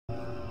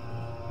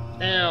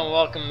everyone,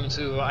 welcome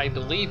to, I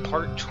believe,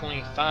 part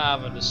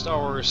 25 of the Star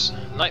Wars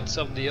Knights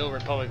of the Old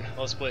Republic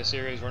Let's Play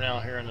series. We're now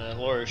here in the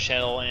lower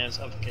Shadowlands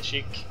of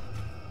Kashyyyk,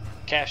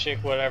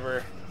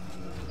 whatever.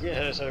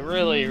 Yeah, it's a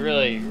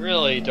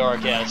really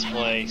dark-ass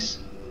place.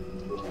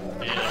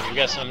 And we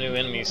got some new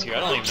enemies here.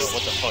 I don't even know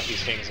what the fuck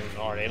these things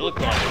are. They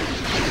look like...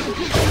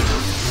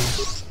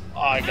 Oh,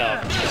 I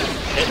got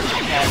hit in the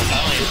head.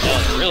 I don't even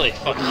know. They're really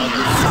fucking under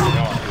what they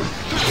are.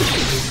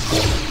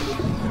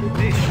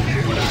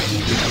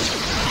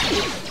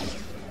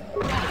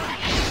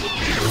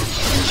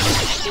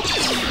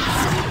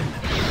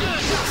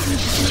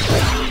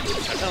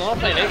 That's one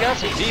thing, they got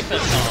some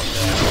defense on them.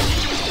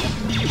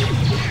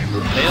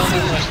 They don't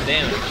do much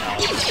damage.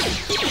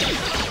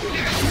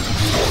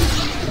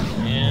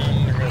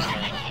 And there goes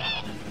one.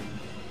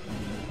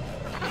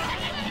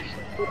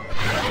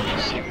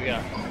 Let's see, we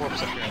got a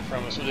corpse up here in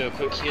front of us. We'll do a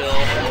quick heal.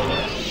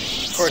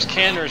 Of course,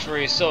 Kander's where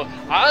he's so...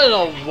 I don't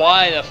know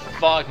why the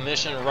fuck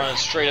Mission runs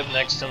straight up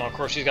next to him. Of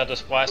course, he's got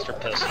those blaster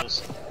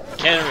pistols.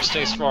 Kander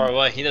stays far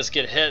away. He does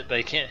get hit, but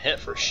he can't hit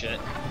for shit.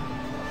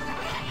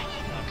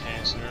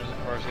 Okay, so there's,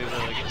 of course, we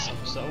really get some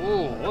stuff.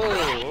 Ooh,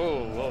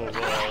 whoa.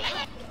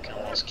 Kind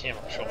of lost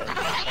camera shoulder.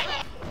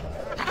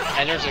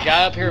 And there's a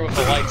guy up here with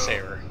a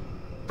lightsaber.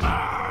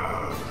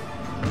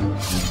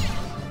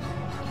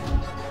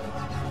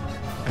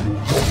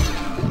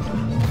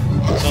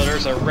 So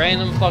there's a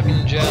random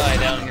fucking Jedi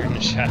down here in the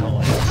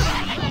Shadowlands.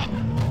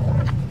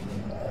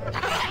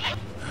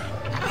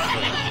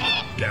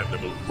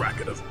 Damnable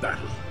racket of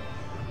battle.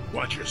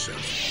 Watch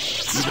yourself.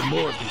 Even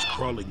more of these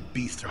crawling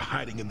beasts are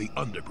hiding in the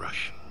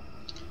underbrush.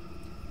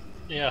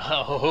 Yeah,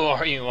 who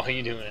are you? What are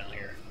you doing down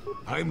here?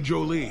 I'm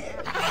Jolie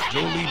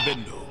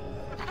Bindo.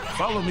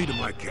 Follow me to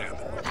my cabin.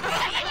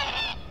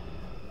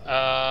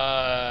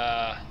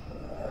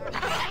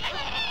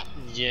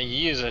 Yeah,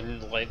 you use a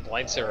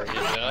lightsaber, you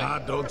Jedi. Ah,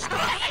 don't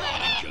start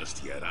falling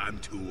just yet. I'm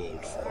too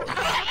old for it. I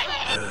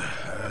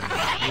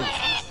know a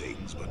few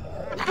things, but...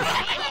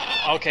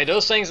 Okay,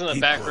 those things in the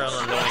background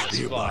are annoying as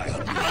fuck.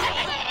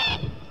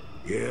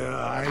 Yeah,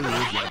 I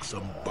live like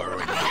some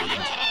burrowing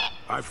rodent.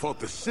 I fought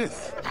the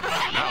Sith.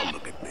 Now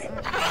look at me.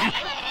 Alright.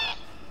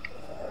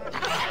 I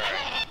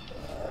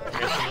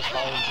guess we'll just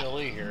follow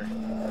Jolie here.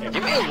 Yeah,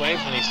 get me away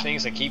from these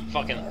things that keep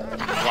fucking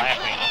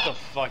laughing. What the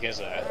fuck is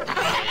that?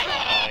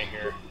 Out of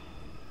here.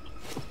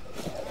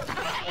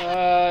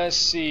 Let's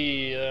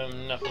see.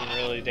 Nothing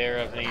really there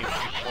of any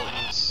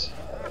importance.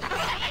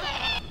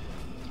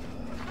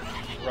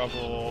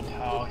 Rubble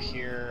pile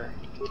here.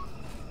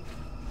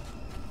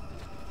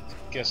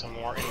 Get some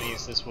more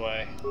enemies this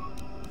way.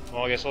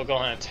 Well, I guess we'll go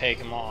ahead and take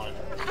them on.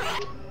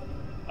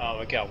 Oh,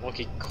 we got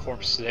Wookiee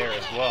corpse there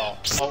as well.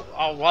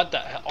 Oh, what the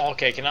hell?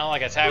 Okay, can I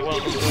like attack one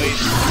of them,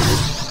 please?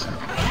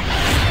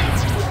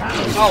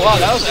 Oh wow,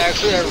 that was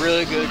actually a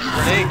really good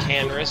grenade,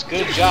 Canderous.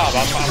 Good job.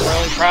 I'm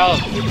really proud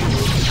of you.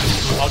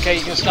 Okay,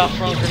 you can stop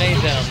throwing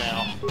grenades down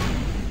now.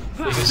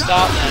 You can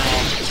stop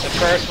now. The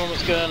first one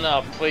was good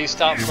enough. Please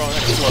stop throwing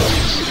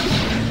explosives.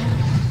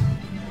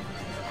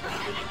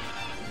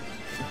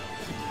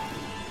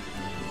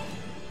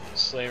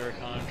 Slaver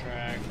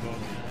contract,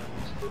 bookends.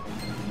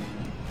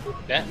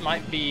 That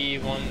might be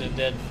one of the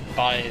dead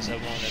bodies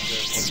of one of the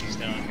Wookiees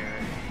down here.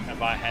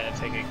 If I had to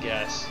take a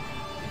guess.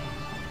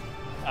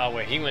 Oh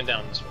wait, he went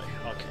down this way.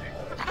 Okay.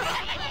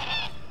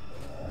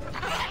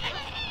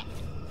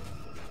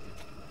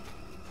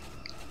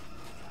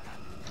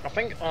 I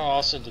think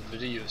also the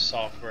video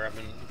software I've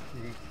been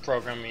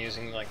programming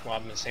using, like while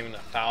I've been saving the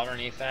file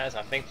underneath as,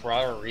 I think for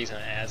whatever reason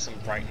it adds some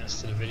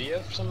brightness to the video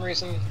for some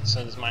reason,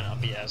 so this might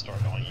not be as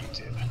dark on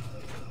YouTube.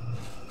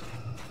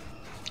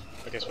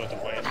 I guess we'll have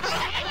to wait and see.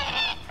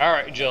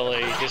 Alright,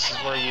 Jolie, this is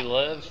where you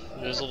live?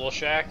 This little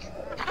shack?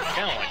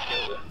 Kinda like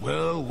Yoda.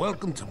 Well,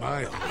 welcome to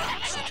my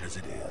home, such as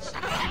it is.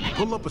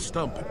 Pull up a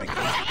stump and be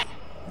comfortable.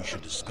 We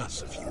should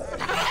discuss a few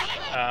things.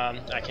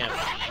 I can't.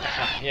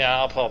 Yeah,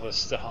 I'll pull up a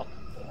stump.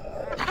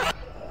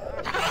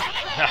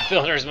 I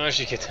feel there's much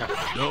you get down.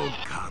 Don't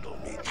coddle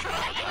me,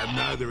 child. I'm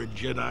neither a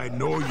Jedi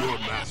nor your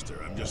master.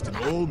 I'm just an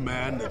old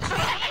man that's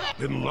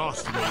been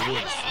lost in the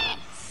woods for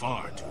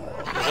far too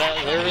long. Is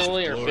that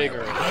literally or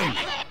figuratively?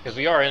 Because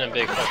we are in a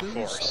big fucking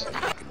forest.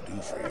 I can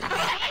do for you.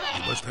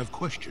 You must have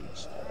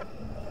questions.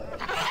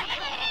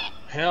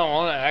 Hell, I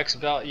want to ask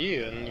about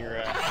you and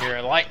your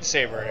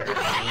lightsaber there.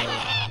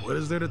 What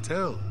is there to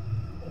tell?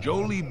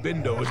 Jolie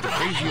Bindo is the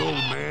crazy old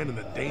man in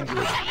the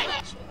dangerous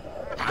woods.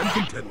 I'm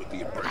content with the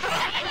impression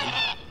I give.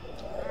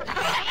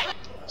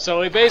 So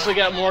we basically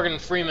got Morgan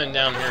Freeman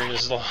down here and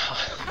this stuff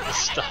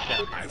down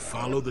here. I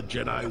follow the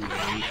Jedi way and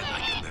I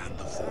command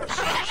the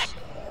Force.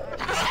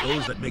 I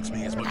suppose that makes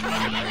me as much a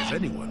Jedi as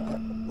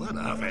anyone, but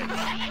what of it?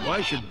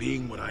 Why should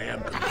being what I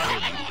am compel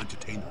me to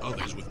entertain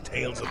others with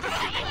tales of the good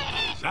old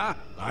days, huh?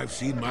 I've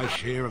seen my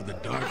share of the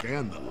dark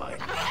and the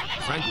light.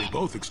 Frankly,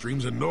 both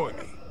extremes annoy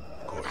me.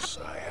 Of course,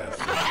 I have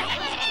felt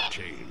rumblings of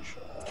change.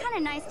 It's kind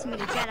of nice to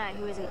meet a Jedi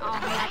who isn't all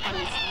hung up on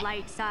this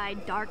light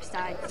side, dark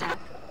side stuff.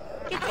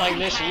 Like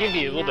Mission, you'd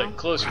be a little bit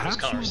closer to this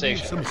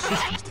conversation. Perhaps you'll need some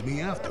assistance to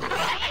me after all.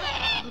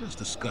 Let us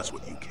discuss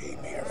what you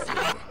came here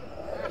for.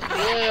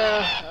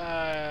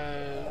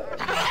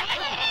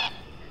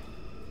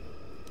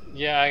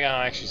 Yeah, I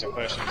got actually some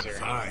questions here.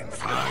 Fine,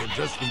 fine,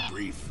 just be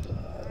brief.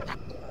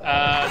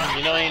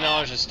 You know any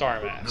knowledge of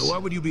Star Maps? Now, why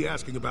would you be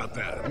asking about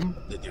that? I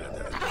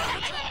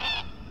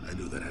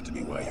knew that had to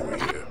be why you were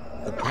here.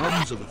 The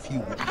problems of a few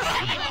Wookiees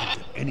don't amount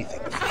to anything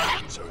before the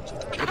concerns of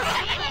the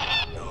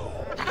Jedi. No,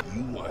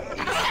 you are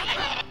here.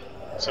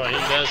 So he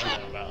does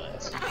know about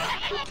it.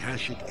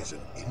 Kashyyyk is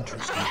an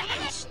interesting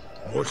place,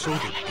 more so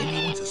than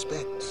anyone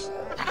suspects.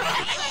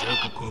 If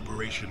Circle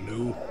Corporation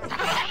knew, the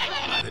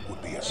planet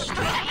would be a straight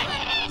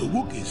line. The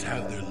Wookiees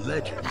have their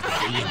legends that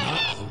they were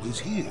not always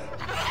here.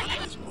 But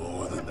it is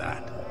more than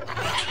that.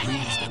 The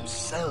trees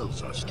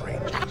themselves are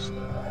strangers.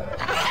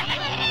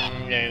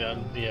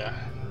 Yeah,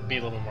 be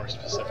a little more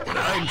specific. What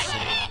I'm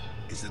saying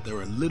is that there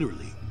are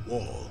literally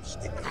walls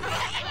in your way,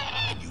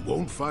 and you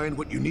won't find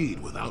what you need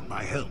without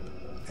my help.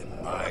 And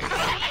my help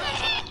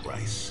has a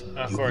price.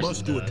 Of you course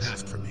must do a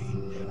task for me,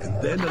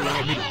 and then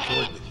allow me to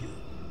join with you.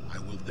 I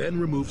will then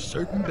remove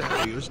certain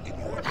barriers in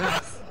your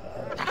path.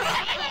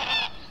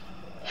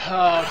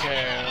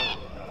 Okay,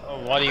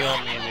 what do you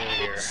want me to do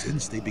here?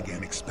 Since they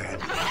began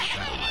expanding the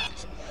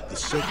Shadowlands, the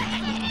Circle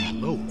have left me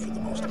alone for the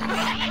most part.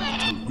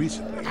 Until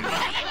recently, a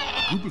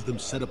group of them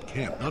set up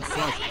camp not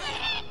far from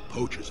here.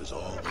 Poachers is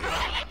all they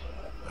are.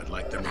 I'd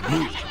like them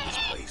removed from this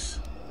place.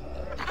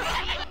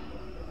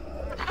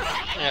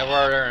 Yeah,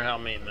 where are there and how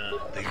many men?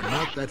 They are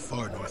not that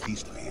far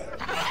northeast of here.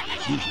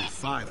 There's usually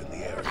 5 in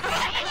the area, as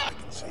I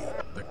can see.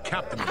 The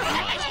captain of the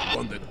lot is the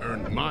one that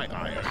earned my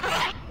ire.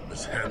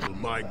 Mishandle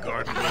my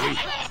garden,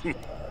 Willie.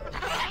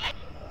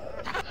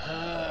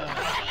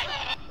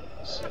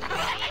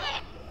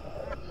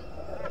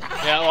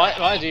 Yeah,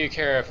 why do you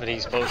care if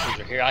these poachers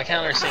are here? I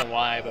can't understand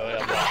why, but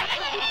why?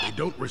 They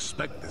don't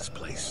respect this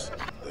place.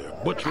 They're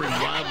butchering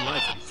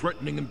wildlife and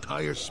threatening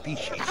entire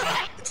species.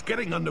 It's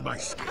getting under my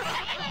skin. The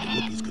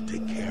Wookiees could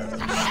take care of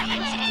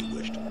themselves if they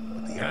wished,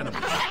 but the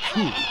animals are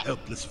truly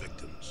helpless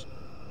victims.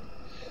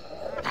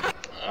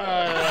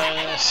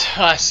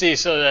 So I see.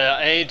 So the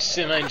age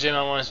simulating Jim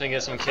wants me to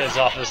get some kids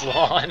off his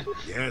lawn.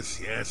 Yes,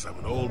 I'm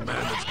an old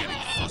man that's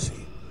getting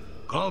fussy.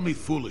 Call me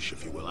foolish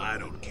if you will, I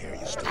don't care,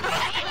 you still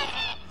have to do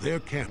it. Their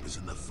camp is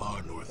in the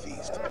far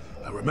northeast.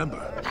 Now remember,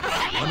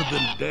 one of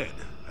them dead,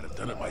 I'd have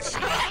done it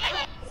myself.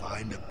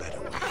 Find a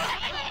better way.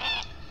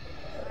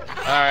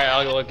 Alright,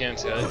 I'll go look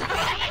into it.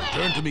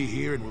 Return to me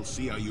here and we'll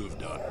see how you have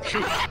done.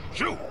 Shoot!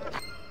 Shoot!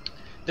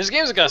 This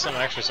game's got some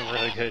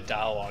really good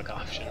dialogue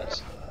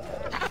options.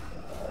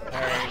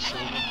 Alright, so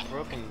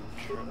broken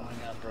drill.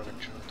 I got broken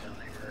drill down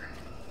here.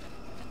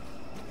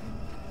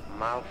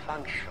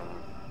 Malfunction.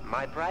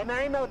 My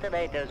primary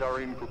motivators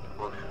are in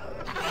proportion.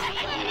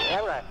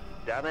 Error.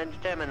 Damage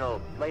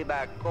terminal.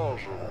 Playback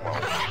causal.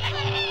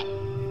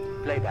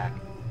 Playback.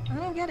 I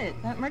don't get it.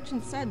 That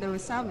merchant said there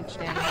was salvage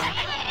down here.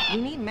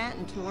 We need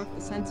Matten to work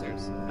the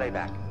sensors.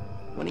 Playback.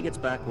 When he gets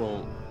back,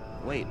 we'll...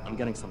 Wait, I'm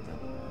getting something.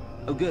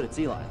 Oh good, it's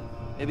Eli.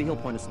 Maybe he'll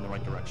point us in the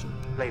right direction.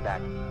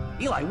 Playback.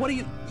 Eli, what are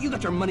you... You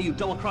got your money, you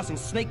double-crossing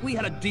snake. We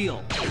had a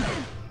deal.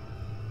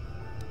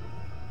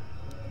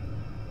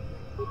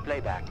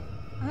 Playback.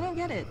 I don't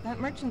get it. That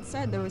merchant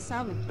said there was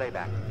salvage.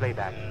 Playback.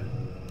 Playback.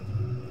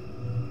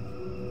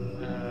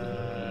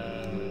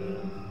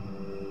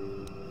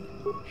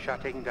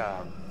 Shutting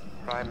down.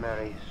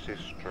 Primary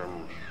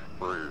systems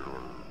failure.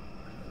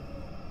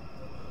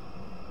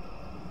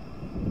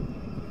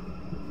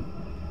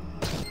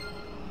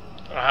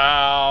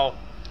 Wow.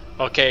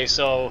 Okay,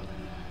 so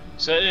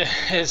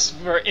it's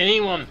for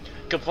anyone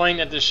complaining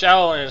that the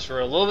Shadowlands were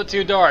a little bit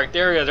too dark.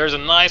 There you go. There's a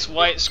nice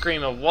white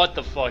scream of what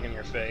the fuck in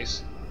your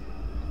face.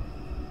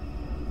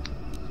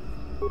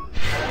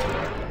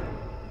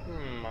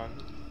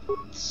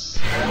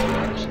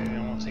 Actually, I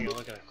want to take a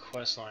look at a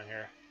quest line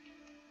here.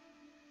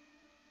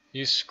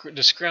 Use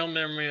the scroll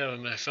memory of a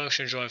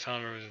malfunctioning droid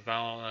found was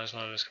violent as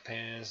one of his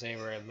companions.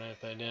 Neighbor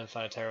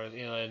identified terror with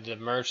Eli, the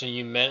merchant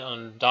you met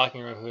on the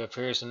docking room who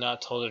appears to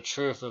not told the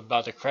truth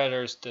about the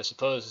creditors that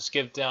supposed to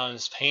skip down and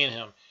is paying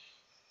him.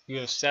 You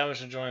have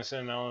established a joint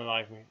sentimental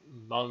like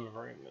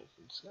agreement.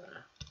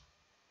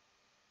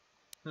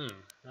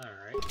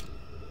 Alright.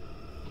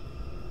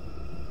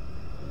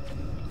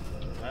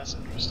 That's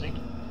interesting.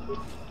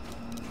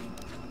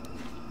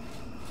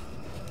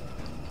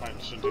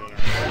 Probably should do it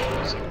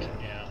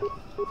yeah.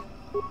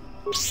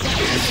 We're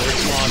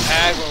on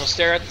tag, we're gonna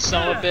stare at the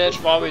son of a bitch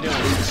while we doing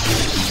it.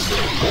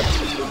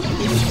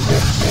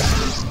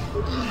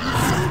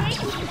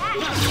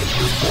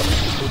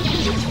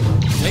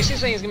 Makes me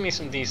think he's gonna be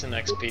some decent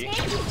XP.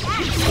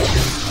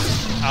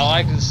 I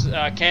like this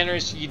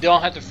cannons, you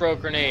don't have to throw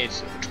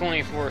grenades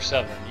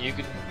 24/7. You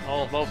could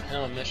both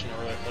him and mission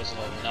are really close to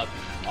leveling up.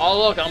 Oh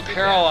look, I'm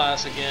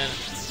paralyzed again.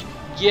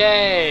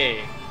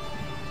 Yay!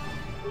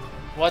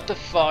 What the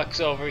fuck's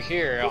over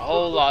here? A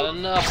whole lot of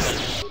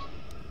nothing.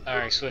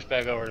 Alright, switch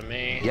back over to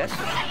me. Yes?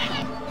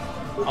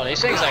 Oh, these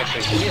things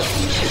actually heal.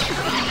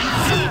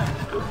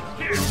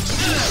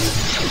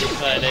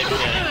 But it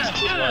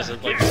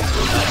wasn't like...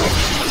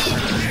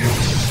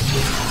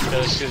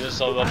 Goes to this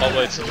all the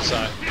way to the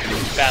side.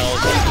 Battles.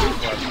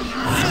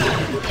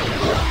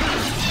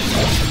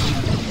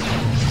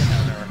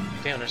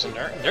 Damn, there's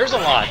a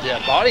lot of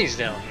dead bodies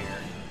down here.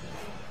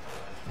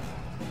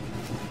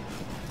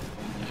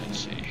 Let's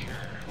see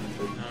here.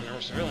 No,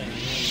 there's really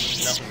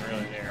nothing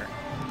really there.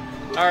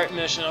 Alright,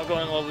 mission, I'll go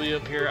and level you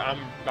up here.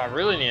 I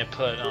really need to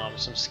put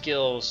some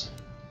skills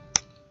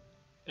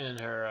in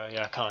her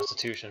yeah,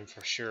 constitution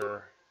for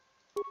sure.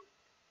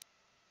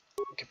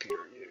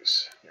 Computer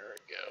use. There we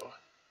go.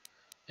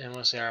 And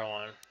what's the other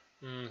one?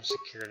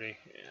 Security,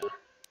 yeah.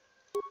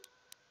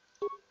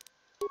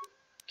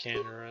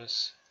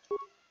 Cameras.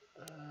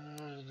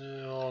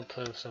 I'll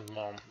put some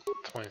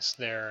points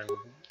there and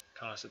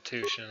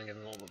constitution and get a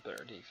little bit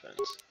better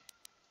defense.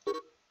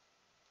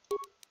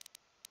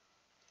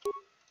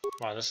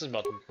 Wow, this is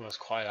about the most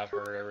quiet I've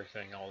heard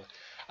everything.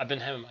 I've been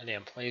having my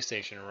damn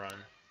PlayStation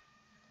run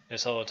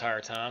this whole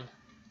entire time,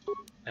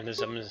 and I've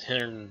been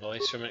hearing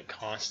voice from it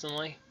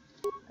constantly,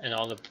 and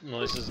all the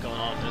noises going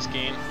on in this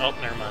game. Oh,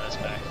 never mind, that's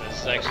back.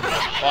 This is actually the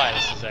most quiet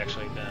this has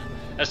actually been.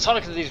 I was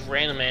talking to these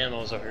random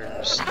animals over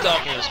here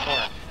stuck in this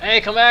corner.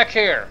 Hey, come back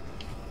here!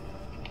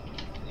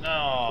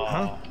 No.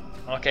 Huh?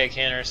 Okay,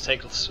 Canners,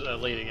 take the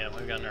lead again.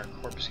 We've got another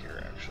corpse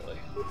here, actually.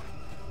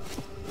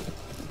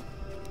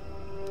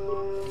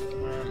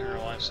 Our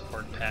life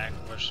support pack,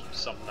 which is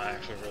something I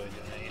actually really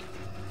do need.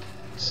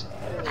 So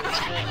it's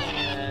currently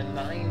at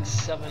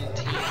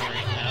 9:17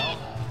 right now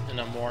in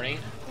the morning,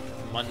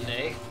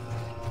 Monday.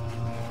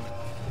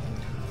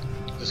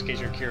 Just in case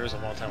you're curious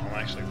of what time I'm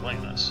actually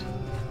playing this.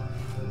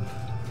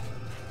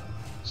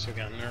 So we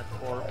got another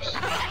corpse.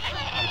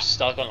 I'm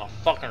stuck on a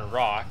fucking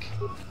rock.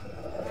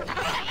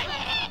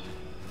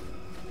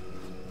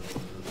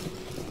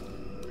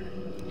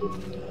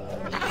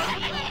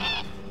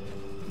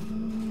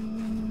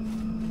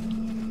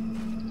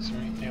 Is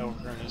there anything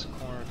over in this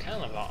corner?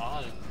 Kind of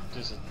odd.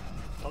 There's a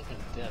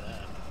fucking dead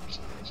end for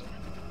some reason.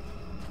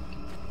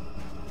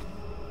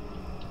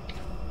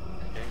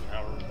 Okay,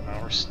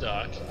 now we're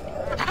stuck.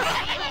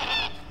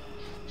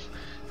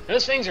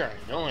 Those things are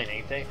annoying,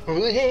 ain't they?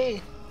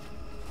 Hey!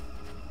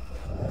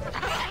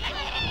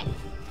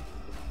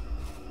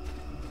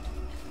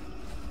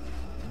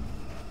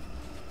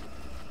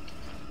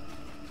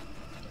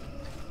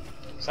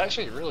 It's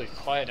actually really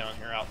quiet down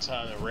here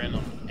outside of the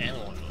random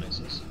animal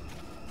noises.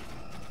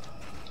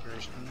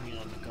 Here's, you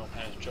know, going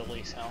past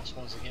Jolie's house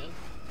once again.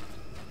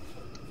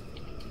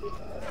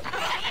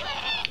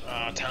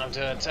 Time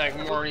to attack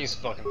more of these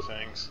fucking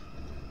things.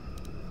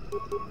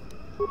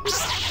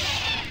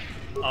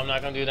 I'm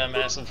not gonna do that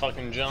massive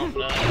fucking jump,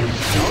 no.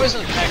 I always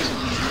attack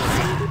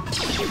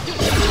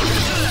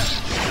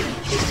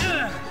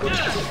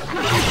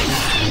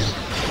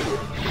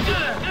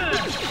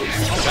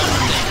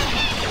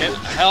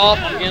help,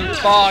 I'm getting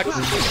fucked.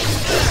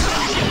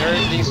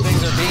 These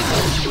things are beating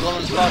the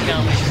blowing fuck out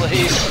of me,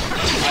 please.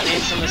 I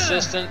need some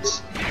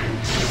assistance.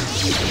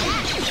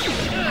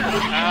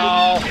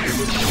 Ow.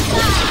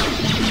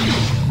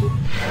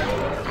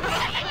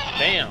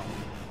 Damn.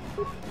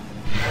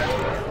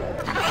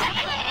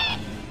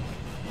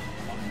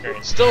 Okay,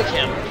 still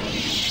can't.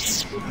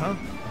 Huh?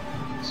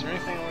 Is there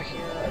anything over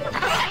here?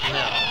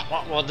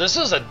 No. Well, this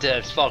is a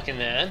dead fucking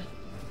end.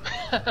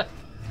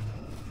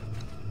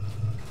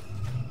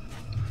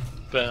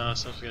 But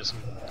since we got some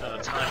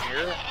time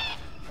here,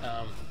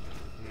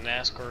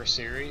 NASCAR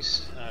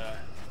series,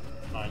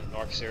 on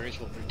North Series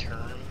will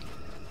return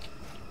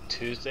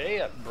Tuesday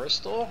at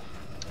Bristol.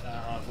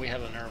 We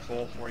have another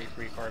full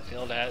 43 car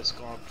field. That's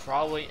going to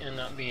probably end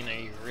up being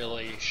a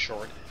really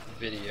short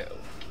video.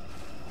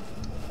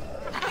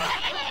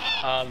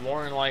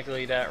 More than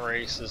likely, that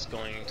race is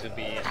going to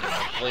be a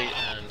complete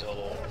and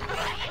total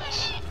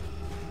darkness.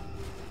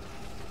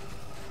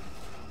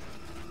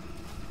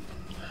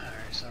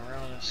 So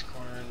around this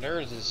corner,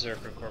 there's the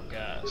Zerker Corp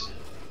guys.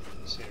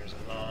 Let's see, there's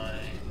a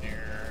mine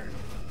there.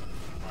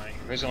 Mine.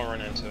 Who's gonna run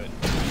into it?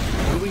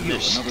 Who are you,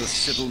 another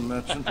civil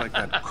merchant like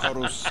that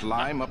Koro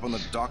slime up on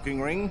the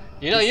docking ring?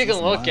 You know, you can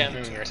look at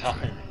me when you're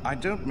talking. I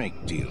don't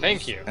make deals.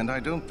 Thank you. And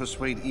I don't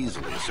persuade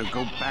easily, so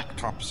go back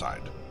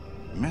topside.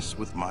 Mess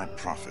with my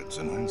profits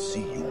and I'll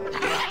see you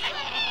dead.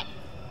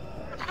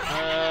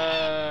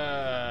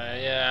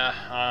 Yeah,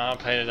 I'll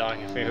pay the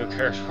docking fee. Who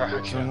cares where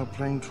I So go? you're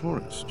playing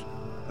tourist.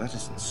 That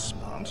isn't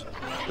smart.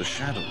 The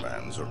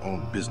Shadowlands are all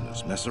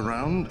business. Mess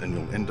around and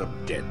you'll end up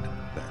dead.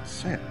 That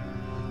said,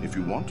 if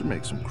you want to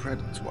make some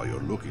credits while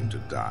you're looking to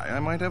die, I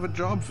might have a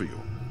job for you.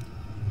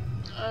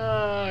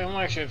 I'm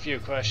actually a few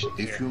questions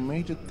If here. you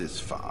made it this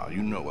far,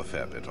 you know a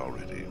fair bit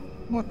already.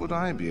 What would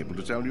I be able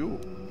to tell you?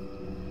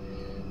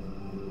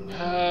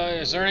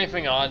 Is there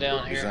anything odd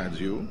down here? Besides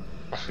you?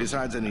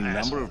 Besides any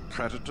number of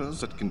predators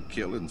that can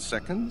kill in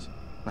seconds?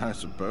 I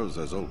suppose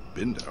there's old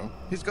Bindo.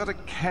 He's got a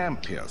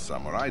camp here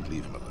somewhere. I'd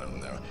leave him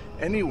alone, though.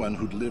 Anyone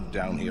who'd lived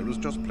down here is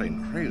just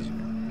plain crazy.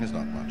 There's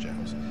not much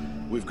else.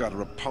 We've got a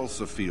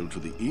repulsor field to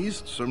the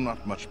east, so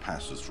not much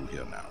passes through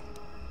here now.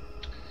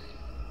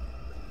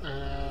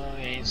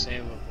 You ain't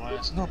saying what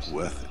It's not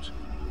worth it.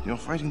 You're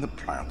fighting the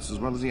plants as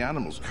well as the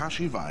animals.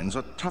 Kashi vines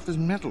are tough as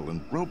metal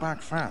and grow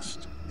back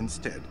fast.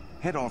 Instead,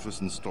 head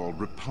office installed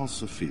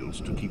repulsor fields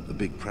to keep the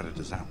big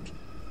predators out.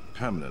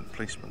 Permanent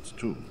placements,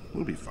 too.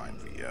 We'll be fine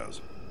for years.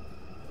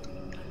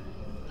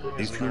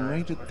 If you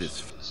made it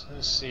this...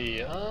 Let's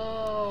see.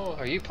 Oh,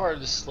 are you part of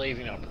the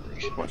slaving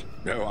operation? What?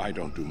 No, I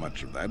don't do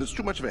much of that. It's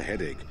too much of a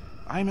headache.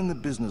 I'm in the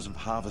business of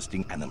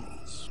harvesting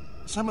animals.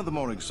 Some of the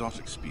more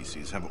exotic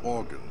species have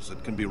organs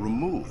that can be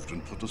removed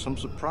and put to some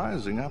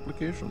surprising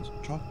applications.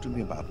 Talk to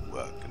me about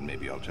work, and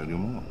maybe I'll tell you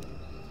more.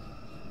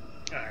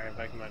 Alright,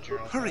 back to my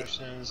journal Hurry.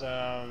 questions.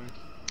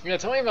 Yeah,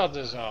 tell me about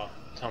this.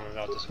 Tell me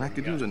about this. I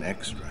could use an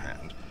extra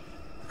hand.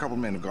 A couple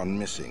men have gone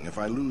missing. If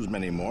I lose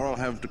many more, I'll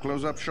have to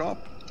close up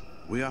shop.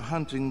 We are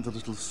hunting the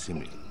little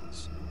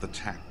simians, the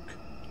tack.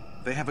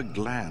 They have a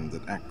gland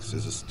that acts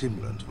as a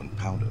stimulant when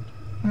powdered.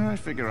 I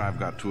figure I've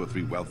got 2 or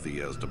 3 wealthy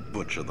years to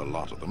butcher the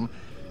lot of them.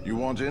 You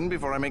want in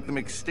before I make them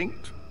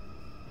extinct?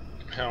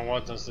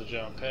 What does the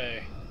job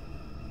pay?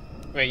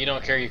 Wait, you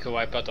don't care you could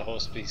wipe out the whole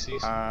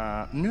species?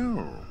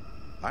 No.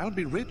 I'll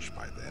be rich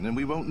by then, and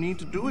we won't need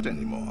to do it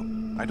anymore.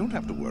 I don't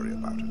have to worry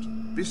about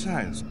it.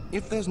 Besides,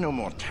 if there's no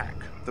more tack,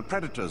 the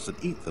predators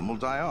that eat them will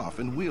die off,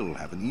 and we'll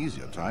have an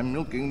easier time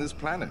milking this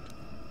planet.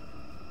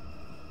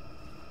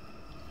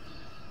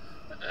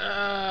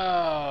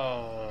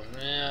 Oh,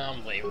 man,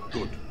 I'm leaving.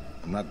 Good.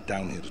 I'm not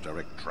down here to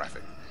direct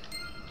traffic.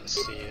 Let's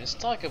see, let's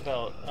talk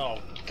about... Oh,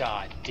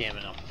 god damn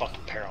it, I'm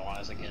fucking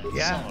paralyzed again.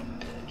 Yeah. Son of a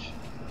bitch.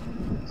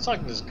 Let's talk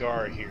to this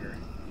guard here.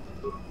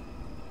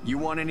 You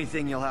want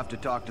anything, you'll have to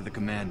talk to the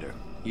commander.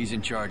 He's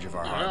in charge of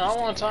our harvesting.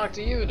 I want to talk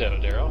to you, though,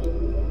 Daryl.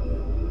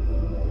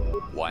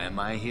 Why am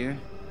I here?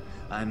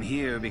 I'm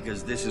here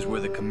because this is where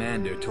the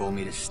commander told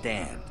me to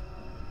stand.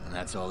 And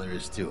that's all there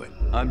is to it.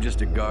 I'm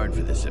just a guard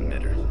for this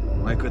emitter.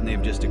 Why couldn't they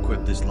have just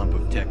equipped this lump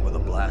of tech with a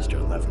blaster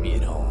and left me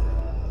at home?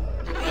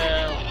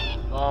 Yeah,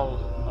 well,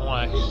 I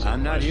want to...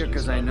 I'm not here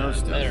because I know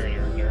stuff.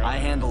 I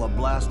handle a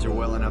blaster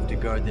well enough to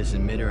guard this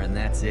emitter, and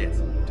that's it.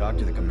 Talk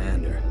to the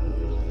commander.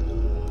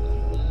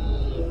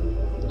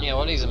 Yeah,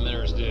 what do these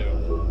emitters do?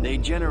 They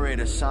generate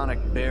a sonic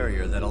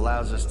barrier that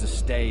allows us to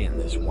stay in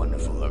this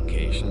wonderful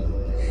location.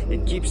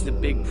 It keeps the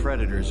big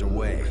predators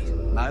away.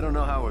 I don't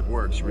know how it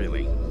works,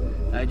 really.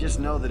 I just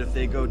know that if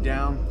they go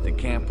down, the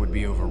camp would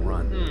be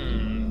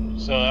overrun.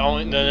 So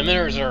only the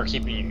emitters are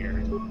keeping you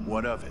here.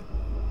 What of it?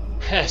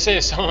 Say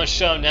if someone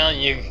shut them down,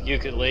 you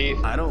could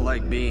leave. I don't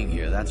like being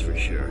here, that's for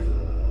sure.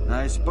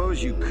 I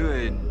suppose you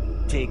could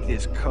take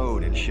this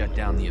code and shut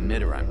down the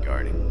emitter I'm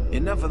guarding.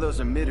 Enough of those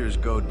emitters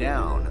go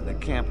down, and the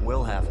camp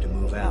will have to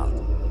move out.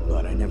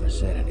 But I never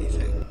said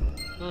anything.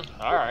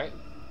 Alright.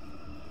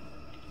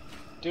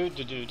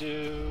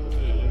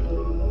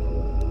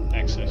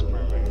 Access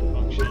primary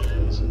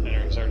functions.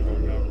 Entering surgical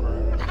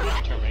program.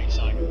 Terminating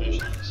sonic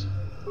emissions.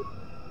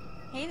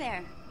 Hey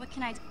there. What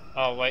can I do?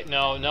 Oh wait,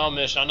 no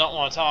mission. I don't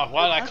want to talk.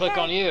 Why did I click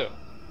on you?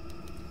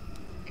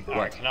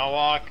 Alright, can I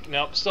walk?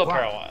 Nope, still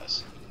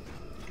paralyzed.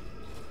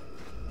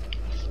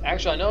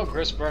 Actually, I know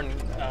Griff,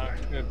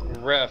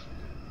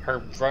 her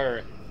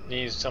brother,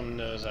 needs some of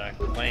those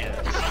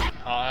glands.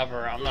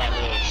 However, I'm not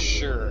really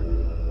sure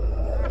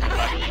if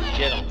I can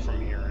get them from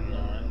here or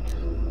not.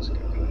 That's a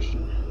good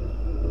question.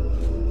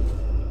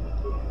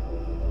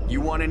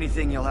 You want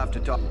anything, you'll have to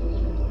talk.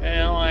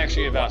 Yeah, I'll ask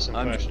you about some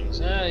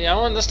questions. Yeah,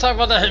 let's talk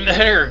about that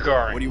emitter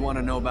guard. What do you want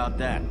to know about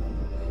that?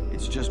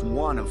 It's just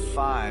one of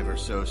 5 or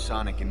so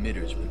sonic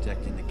emitters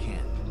protecting the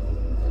camp.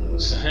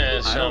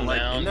 Shut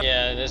down.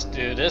 Yeah, let's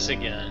do this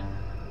again.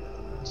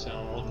 So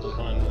we'll just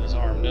go into this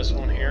arm. This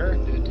one here.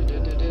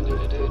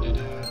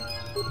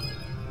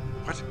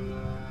 What?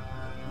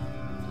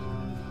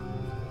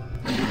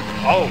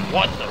 Oh,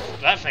 what the?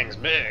 That thing's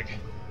big.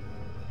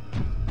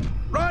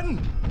 Run!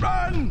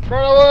 Run!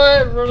 Run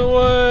away! Run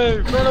away!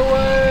 Run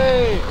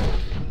away!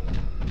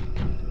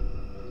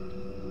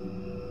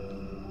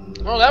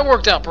 Oh, that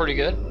worked out pretty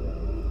good.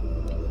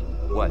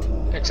 What?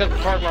 Except the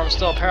part where I'm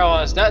still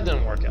paralyzed, that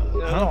didn't work out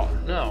at all.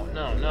 No.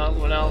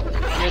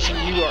 Mission,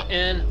 you are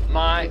in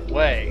my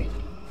way.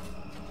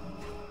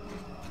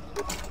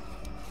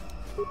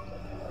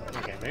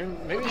 Okay,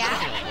 maybe she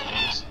can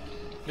open these.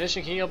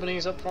 Mission, can you open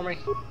these up for me?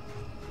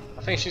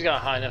 I think she's got a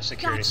high enough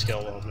security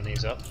skill to open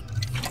these up.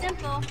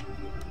 Simple.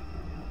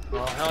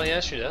 Well, hell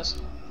yes, she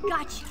does.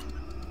 Gotcha.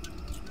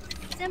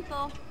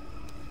 Simple.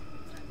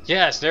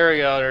 Yes, there we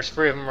go. There's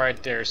 3 of them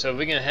right there. So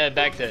we can head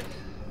back to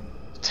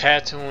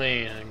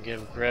Tatooine and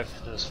give Griff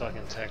this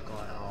fucking tech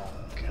line.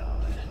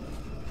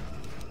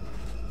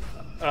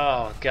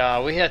 Oh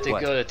god, we have to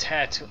go to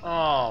Tatooine.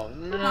 Oh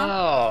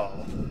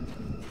no,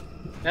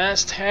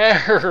 that's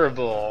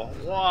terrible.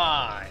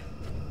 Why?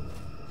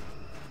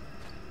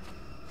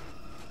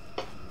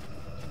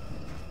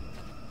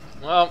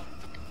 Well,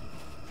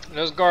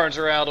 those guards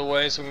are out of the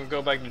way, so we can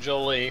go back to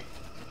Jolie.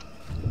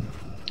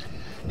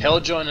 He'll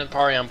join the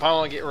party. I'm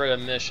probably gonna get rid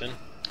of mission.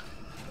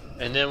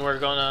 And then we're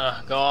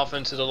gonna go off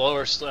into the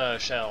lower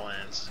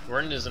Shadowlands. We're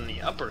in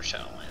the upper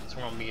Shadowlands.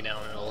 We're gonna be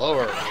down in the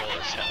lower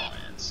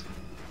Shadowlands.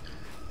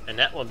 And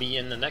that will be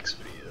in the next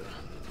video.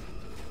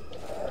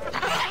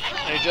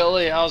 Hey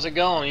Jolie, how's it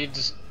going? You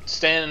just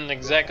stand in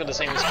exactly the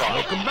same spot.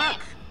 Welcome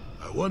back.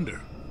 I wonder,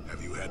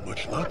 have you had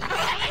much luck?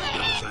 Have you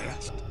done as I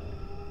asked?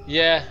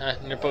 Yeah,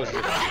 near poster.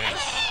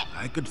 Yes,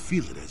 I could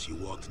feel it as you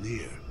walked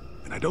near,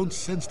 and I don't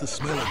sense the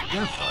smell of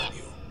death on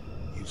you.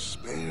 You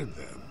spared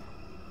them.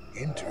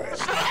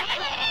 Interesting.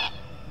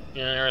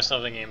 Yeah, there was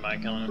something in my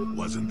coming.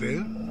 Wasn't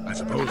there? I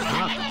suppose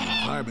not, but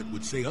the environment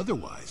would say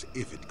otherwise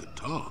if it could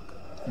talk.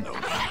 No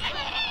matter.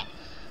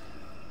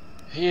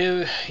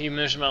 You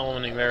mentioned about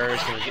limiting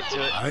barriers. Can we get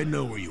to it? I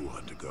know where you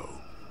want to go.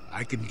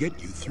 I can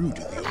get you through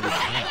to the old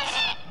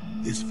paths.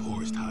 This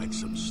forest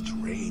hides some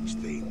strange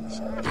things.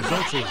 There's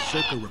also a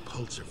Zerka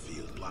repulsor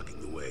field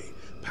blocking the way,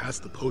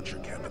 past the poacher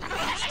camp in the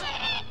east.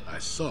 I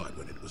saw it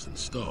when it was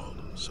installed,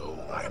 so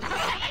I knew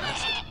how to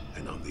pass it.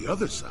 And on the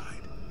other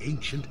side,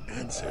 ancient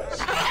answers.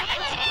 And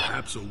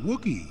perhaps a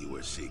Wookiee you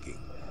were seeking.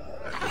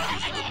 I think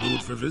he's in the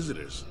mood for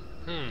visitors.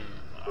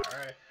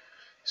 Alright.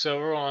 So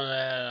we're on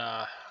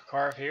that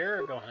Carve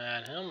here, going to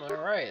add him.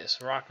 Alright,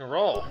 it's rock and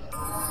roll.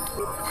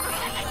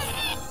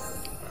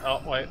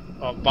 Oh, wait.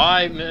 Oh,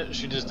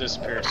 she just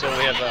disappeared. So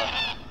we have a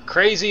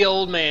crazy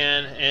old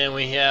man, and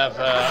we have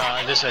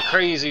just a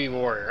crazy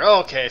warrior.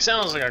 Okay,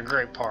 sounds like a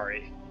great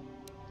party.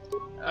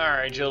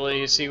 Alright,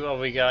 Julie, see what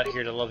we got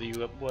here to love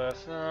you up with.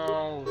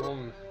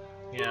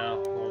 Yeah,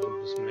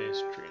 we'll just make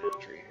a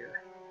tree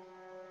here.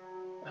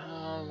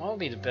 What would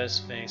be the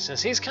best thing?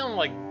 Since he's kind of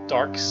like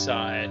dark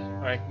side,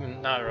 right?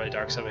 Not really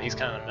dark side, but he's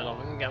kind of in the middle.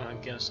 We can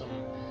give him some.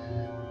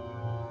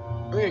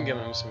 We can give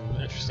him some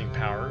interesting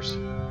powers.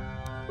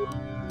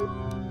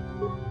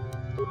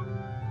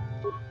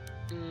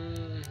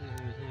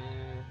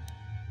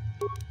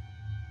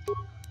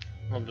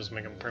 I'll just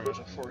make him pretty much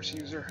a force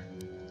user.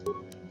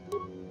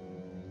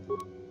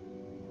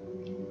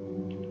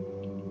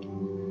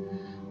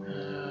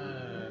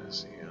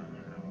 Let's see,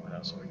 what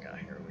else have we got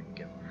here we can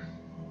give him?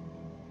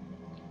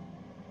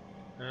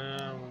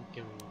 We'll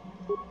give him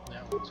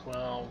that one as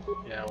well.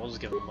 Yeah, we'll just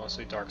give him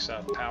mostly dark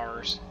side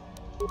powers.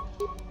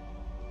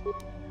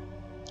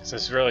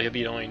 Since really he'll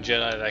be the only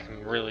Jedi that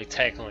can really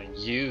technically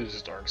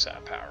use dark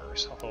side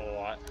powers a whole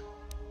lot.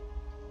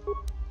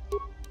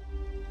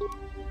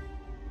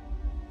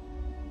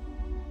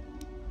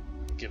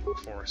 Give him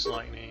Force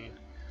Lightning.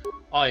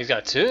 Oh, he's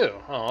got two.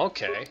 Oh,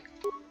 okay.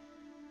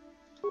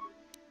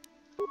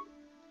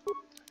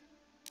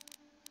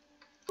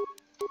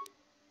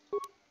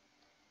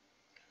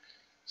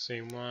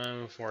 See,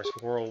 one Force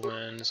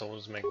Whirlwind, so we'll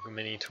just make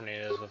mini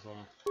tornadoes with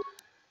them.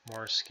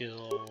 More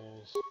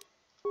skills.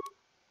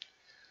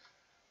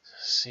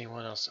 See,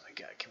 what else do I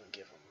got? Can we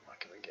give him? What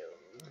can we give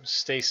him?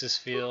 Stasis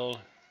Field.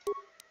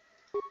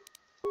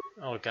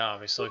 Oh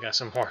god, we still got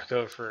some more to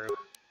go through.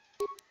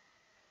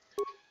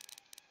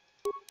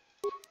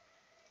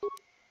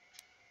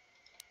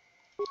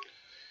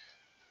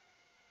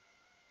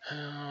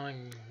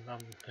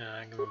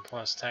 I give him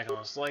plus attack on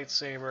his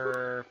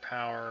lightsaber,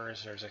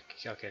 powers, there's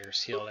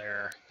heal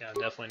there. Yeah,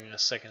 definitely need a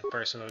second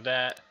person with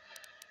that.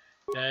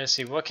 And let's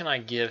see, what can I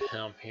give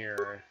him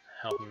here?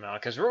 Help him out,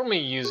 because we're going to be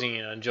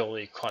using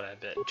Jolie quite a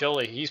bit.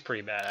 Jolie, he's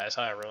pretty badass.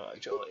 I really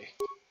like Jolie.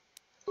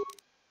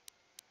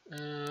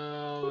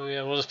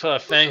 Yeah, we'll just put a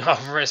thing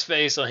over his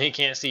face so he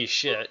can't see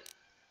shit.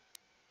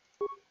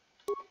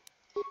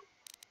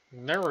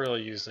 Never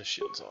really used the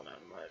shields all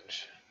that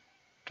much.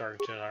 Dark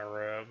Jedi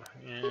robe,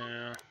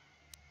 yeah.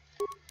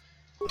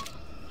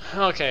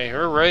 Okay,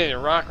 we're ready to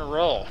rock and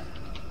roll.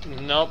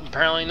 Nope,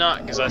 apparently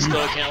not, because I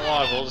still can't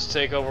walk. We'll just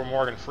take over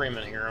Morgan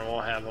Freeman here and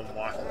we'll have him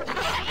walk.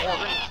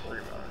 Morgan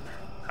Freeman.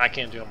 I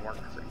can't do a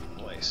Morgan Freeman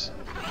place.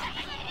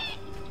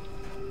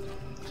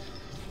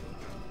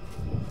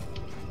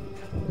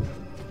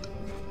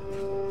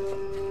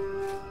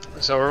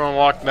 So we're going to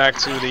walk back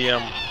to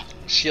the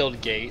shield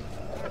gate.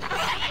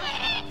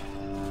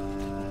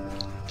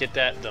 Get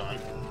that done.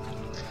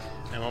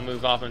 And we'll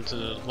move off into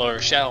the lower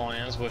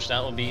Shadowlands, which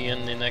that will be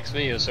in the next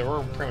video. So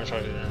we're pretty much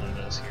ready to end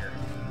this here.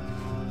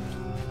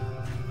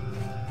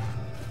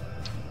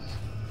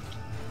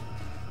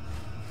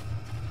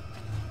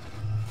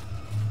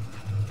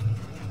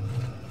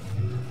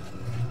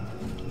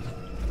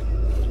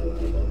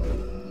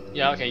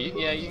 Yeah, okay,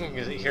 yeah, you can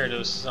hear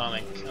those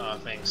sonic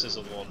things just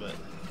a little bit.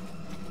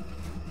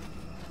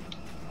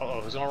 Uh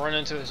oh, who's gonna run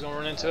into it? Who's gonna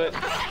run into it?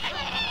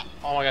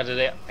 Oh my god,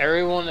 today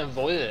everyone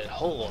avoided it.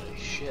 Holy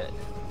shit.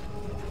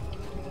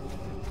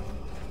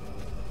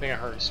 I think I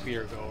heard a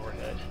speeder go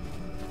overhead.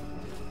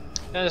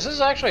 Now, this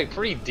is actually a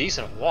pretty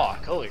decent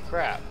walk. Holy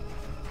crap.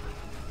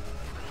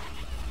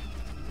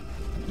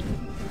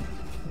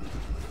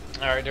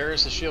 Alright,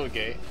 there's the shield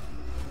gate.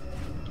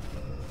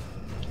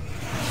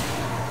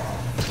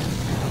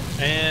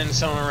 And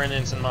someone ran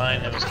into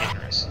mine that was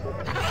dangerous.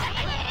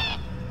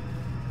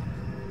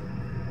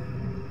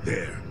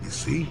 There, you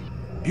see?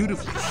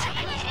 Beautifully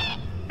simple.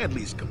 At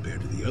least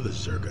compared to the other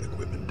Zerka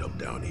equipment dumped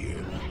down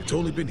here. It's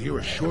only been here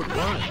a short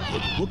while, or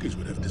the Wookiees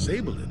would have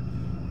disabled it.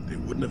 They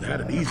wouldn't have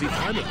had an easy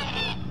time of it,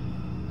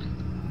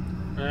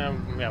 though.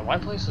 Yeah, why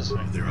place this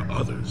thing? There are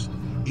others.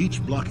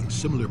 each blocking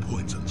similar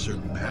points on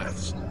certain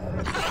paths.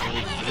 It is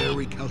all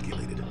very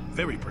calculated,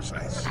 very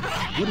precise.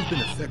 It would have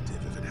been effective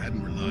if it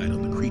hadn't relied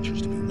on the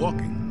creatures to be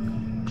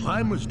walking.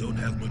 Climbers don't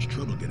have much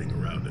trouble getting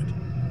around it.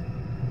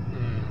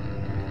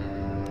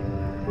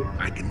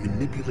 I can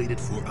manipulate it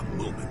for a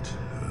moment.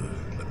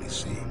 Let me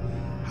see.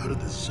 How did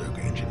the Zerg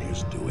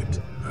engineers do it?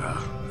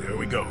 There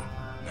we go.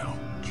 Now,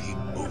 keep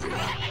moving.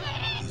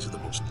 These are the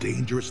most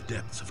dangerous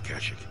depths of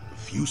Kashyyyk. A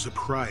few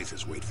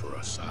surprises wait for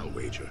us, I'll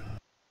wager.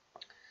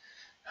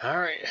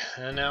 Alright,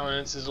 and now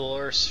into the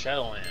lower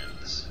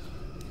Shadowlands.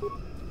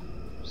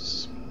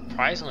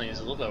 Surprisingly, it's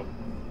a little bit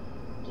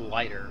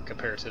lighter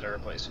compared to the other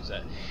places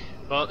at.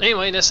 Well,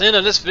 anyway, that's the end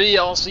of this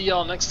video. I'll see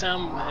y'all next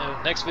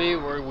time, next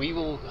video, where we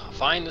will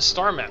find the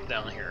star map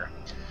down here.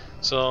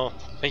 So,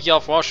 thank y'all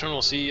for watching.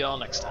 We'll see y'all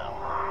next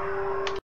time.